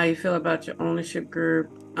 how you feel about your ownership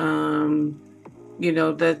group, that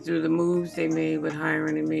through the moves they made with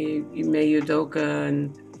hiring Ime Udoka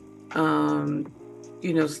and,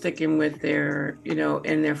 sticking with their,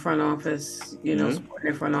 in their front office, supporting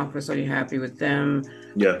their front office. Are you happy with them?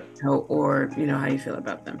 Yeah. Or, how you feel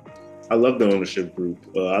about them? I love the ownership group.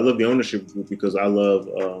 I love the ownership group because I love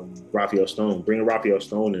Raphael Stone. Bringing Raphael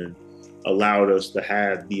Stone in allowed us to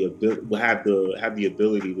have the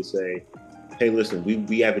ability to say, hey, listen,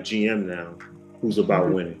 we have a GM now who's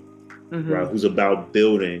about winning. Right, who's about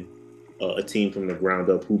building a team from the ground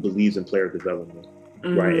up, who believes in player development,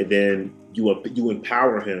 right? And then you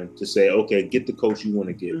empower him to say, okay, get the coach you want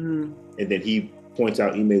to get. And then he points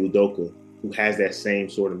out Ime Udoka, who has that same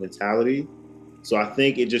sort of mentality. So I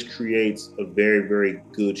think it just creates a very, very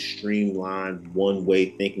good, streamlined, one-way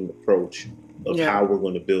thinking approach of how we're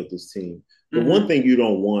going to build this team. But one thing you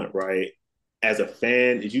don't want, right, as a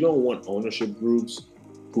fan, is you don't want ownership groups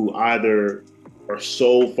who either are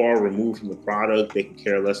so far removed from the product they can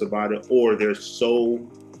care less about it, or they're so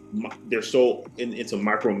into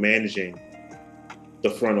micromanaging the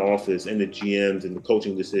front office and the GMs and the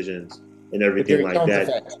coaching decisions and everything like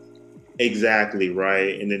that. Exactly,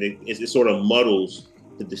 right. And then it sort of muddles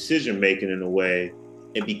the decision making in a way.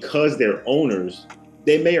 And because they're owners,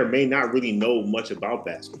 they may or may not really know much about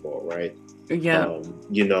basketball, right? Yeah.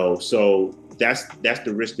 So that's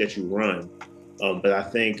the risk that you run. But I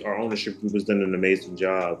think our ownership group has done an amazing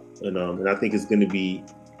job, and I think it's going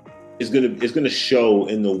to show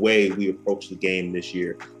in the way we approach the game this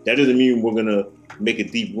year. That doesn't mean we're going to make a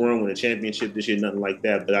deep run, win a championship this year, nothing like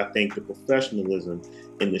that. But I think the professionalism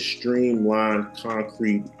and the streamlined,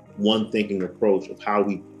 concrete, one-thinking approach of how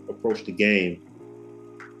we approach the game,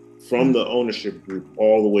 from the ownership group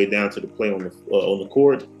all the way down to the play on the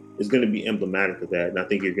court, is going to be emblematic of that. And I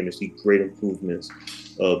think you're going to see great improvements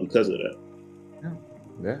because of that.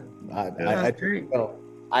 Yeah,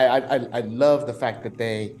 I love the fact that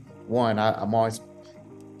I'm always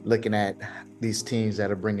looking at these teams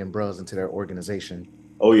that are bringing bros into their organization.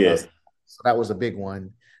 Oh yeah. So that was a big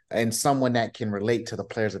one, and someone that can relate to the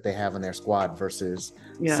players that they have in their squad versus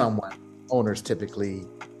someone owners typically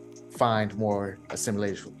find more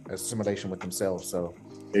assimilation with themselves. So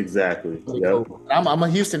exactly. Really cool. I'm a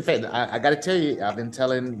Houston fan. I got to tell you, I've been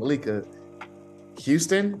telling Malika,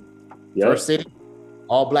 Houston, first city,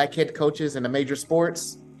 all black head coaches in the major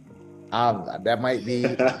sports. That might be.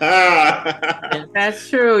 That's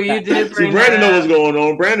true. You did bring. See, Brandon knows what's going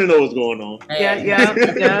on. Brandon knows what's going on.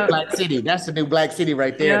 Yeah. Black City. That's the new Black City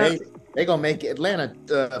right there. Yeah. They gonna make Atlanta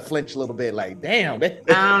flinch a little bit. Like, damn. I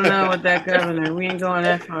don't know with that governor. We ain't going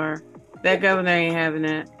that far. That governor ain't having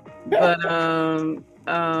that. But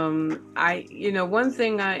one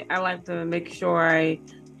thing I like to make sure I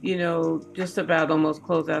just about almost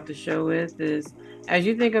close out the show with is, as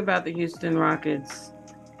you think about the Houston Rockets,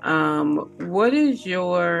 what is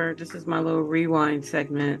this is my little rewind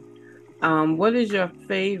segment. What is your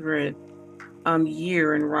favorite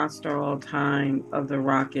year in roster all time of the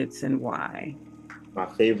Rockets and why? My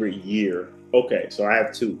favorite year. Okay, so I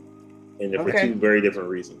have two. and they're for two very different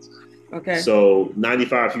reasons. Okay. So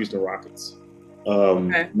 95 Houston Rockets.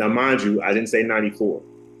 Now, mind you, I didn't say 94.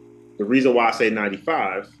 The reason why I say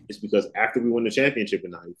 95 is because after we won the championship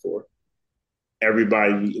in 94, we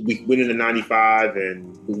went into 95,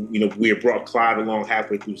 and we had brought Clyde along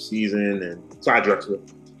halfway through the season, and Clyde Drexler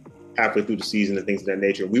halfway through the season, and things of that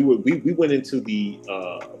nature. We went into the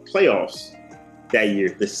playoffs that year,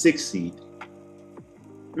 the 6th seed.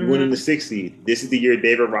 We went in the 6th seed. This is the year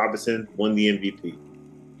David Robinson won the MVP.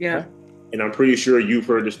 Yeah. And I'm pretty sure you've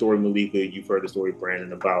heard the story, Malika. You've heard the story,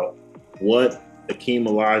 Brandon, about what Akeem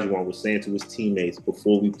Olajuwon was saying to his teammates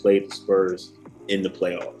before we played the Spurs in the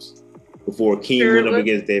playoffs. Before Akeem went up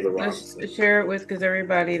against David Robinson. Share it with, because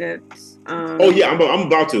everybody that's. Oh yeah, I'm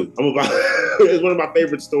about to. It's one of my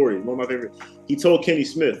favorite stories. One of my favorite. He told Kenny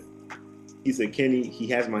Smith. He said, "Kenny, he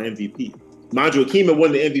has my MVP." Mind you, Akeem had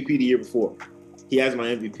won the MVP the year before. He has my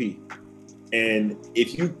MVP. And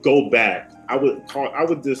if you go back, I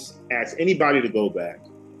would just ask anybody to go back,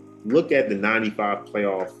 look at the 95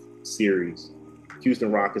 playoff series,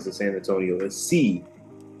 Houston Rockets and San Antonio, and see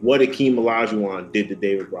what Akeem Olajuwon did to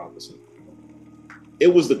David Robinson.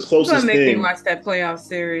 It was the closest thing. Make me watch that playoff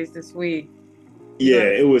series this week. Yeah,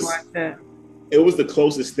 it was. It was the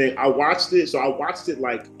closest thing. I watched it. So I watched it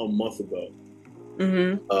like a month ago.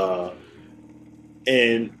 Mm-hmm.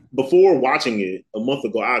 And before watching it a month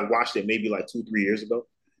ago, I had watched it maybe like 2-3 years ago.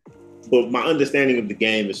 But my understanding of the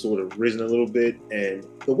game has sort of risen a little bit. And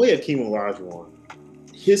the way Akeem Olajuwon,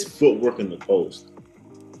 his footwork in the post,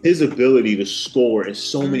 his ability to score in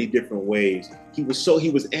so many different ways. He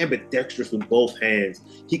was ambidextrous with both hands.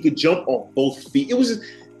 He could jump off both feet. It was just,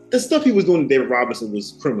 the stuff he was doing to David Robinson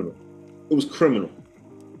was criminal. It was criminal.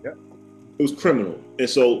 Yeah. It was criminal. And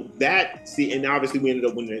so and obviously we ended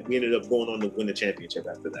up going on to win the championship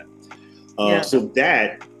after that. So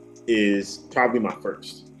that is probably my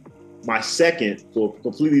first. My second, for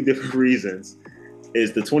completely different reasons,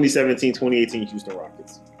 is the 2017-2018 Houston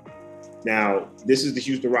Rockets. Now, this is the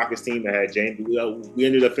Houston Rockets team that had James. We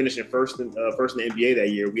ended up finishing first in the NBA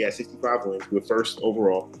that year. We had 65 wins. We were first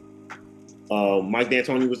overall. Mike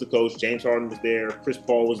D'Antoni was the coach. James Harden was there. Chris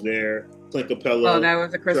Paul was there. Clint Capella. Oh, that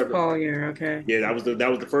was the Chris Paul year. Okay. Yeah, that was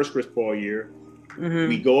the first Chris Paul year. Mm-hmm.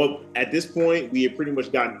 We go up at this point. We had pretty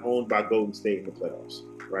much gotten owned by Golden State in the playoffs,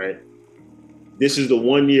 right? This is the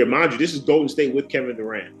one year, mind you. This is Golden State with Kevin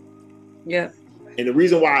Durant. Yeah. And the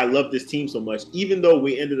reason why I love this team so much, even though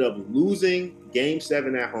we ended up losing Game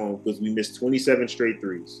 7 at home because we missed 27 straight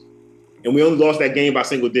threes, and we only lost that game by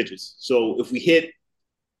single digits. So if we hit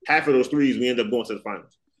half of those threes, we end up going to the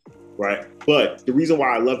finals, right? But the reason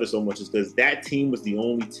why I love it so much is because that team was the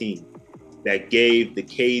only team that gave the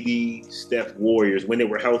KD, Steph Warriors, when they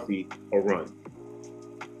were healthy, a run,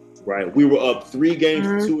 right? We were up 3 games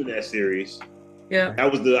to 2 in that series. Yeah,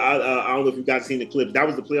 that was I don't know if you guys seen the clip. That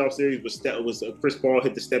was the playoff series. Was Chris Paul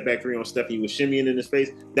hit the step back 3 on Steph? He was shimmying in his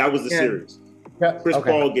face. That was the series. Yeah. Chris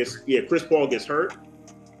Paul gets hurt.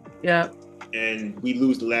 Yeah. And we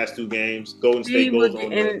lose the last 2 games. Golden State goes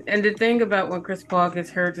on. And the thing about when Chris Paul gets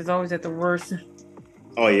hurt is always at the worst.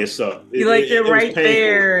 Oh yeah, so you're right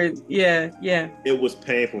there. Yeah. It was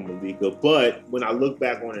painful, Malika. But when I look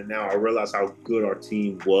back on it now, I realize how good our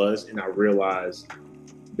team was, and I realize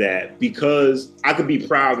that because I could be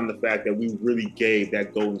proud in the fact that we really gave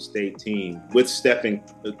that Golden State team with Steph and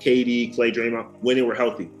KD, Clay, Draymond, when they were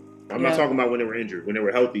healthy. I'm not talking about when they were injured. When they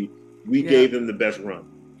were healthy, we gave them the best run.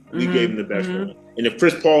 We gave them the best run. And if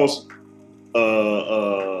Chris Paul's,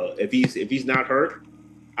 if he's not hurt,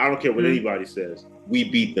 I don't care what anybody says. We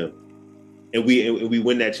beat them, and we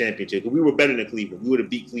win that championship. We were better than Cleveland. We would have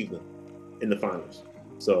beat Cleveland in the finals.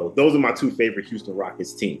 So those are my 2 favorite Houston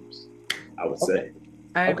Rockets teams, I would say.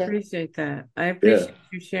 I appreciate that. I appreciate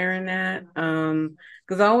you sharing that.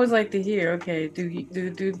 Because I always like to hear, okay,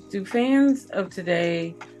 do fans of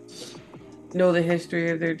today know the history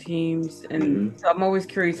of their teams? And so I'm always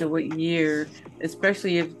curious of what year,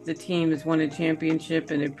 especially if the team has won a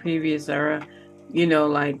championship in a previous era,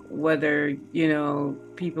 like whether,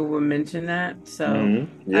 people will mention that. So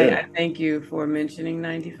I thank you for mentioning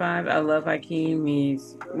 95. I love Hakeem.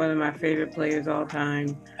 He's one of my favorite players all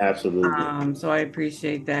time. Absolutely. So I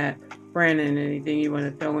appreciate that. Brandon, anything you want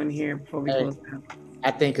to throw in here before we close out?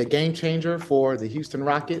 I think a game changer for the Houston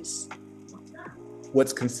Rockets,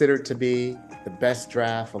 what's considered to be the best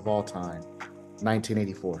draft of all time,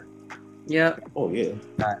 1984. Yep. Oh, yeah.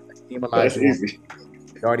 That's easy.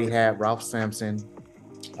 You already had Ralph Sampson.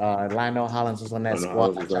 Lionel Hollins was on that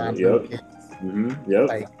squad.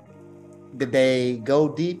 Yep. Did they go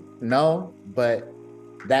deep? No, but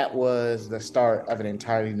that was the start of an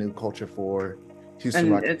entirely new culture for Houston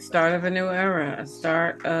And Rockets. it's start of a new era, a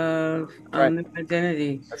start of Right. new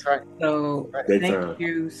identity. That's right. So Big thank time.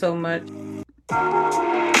 you so much.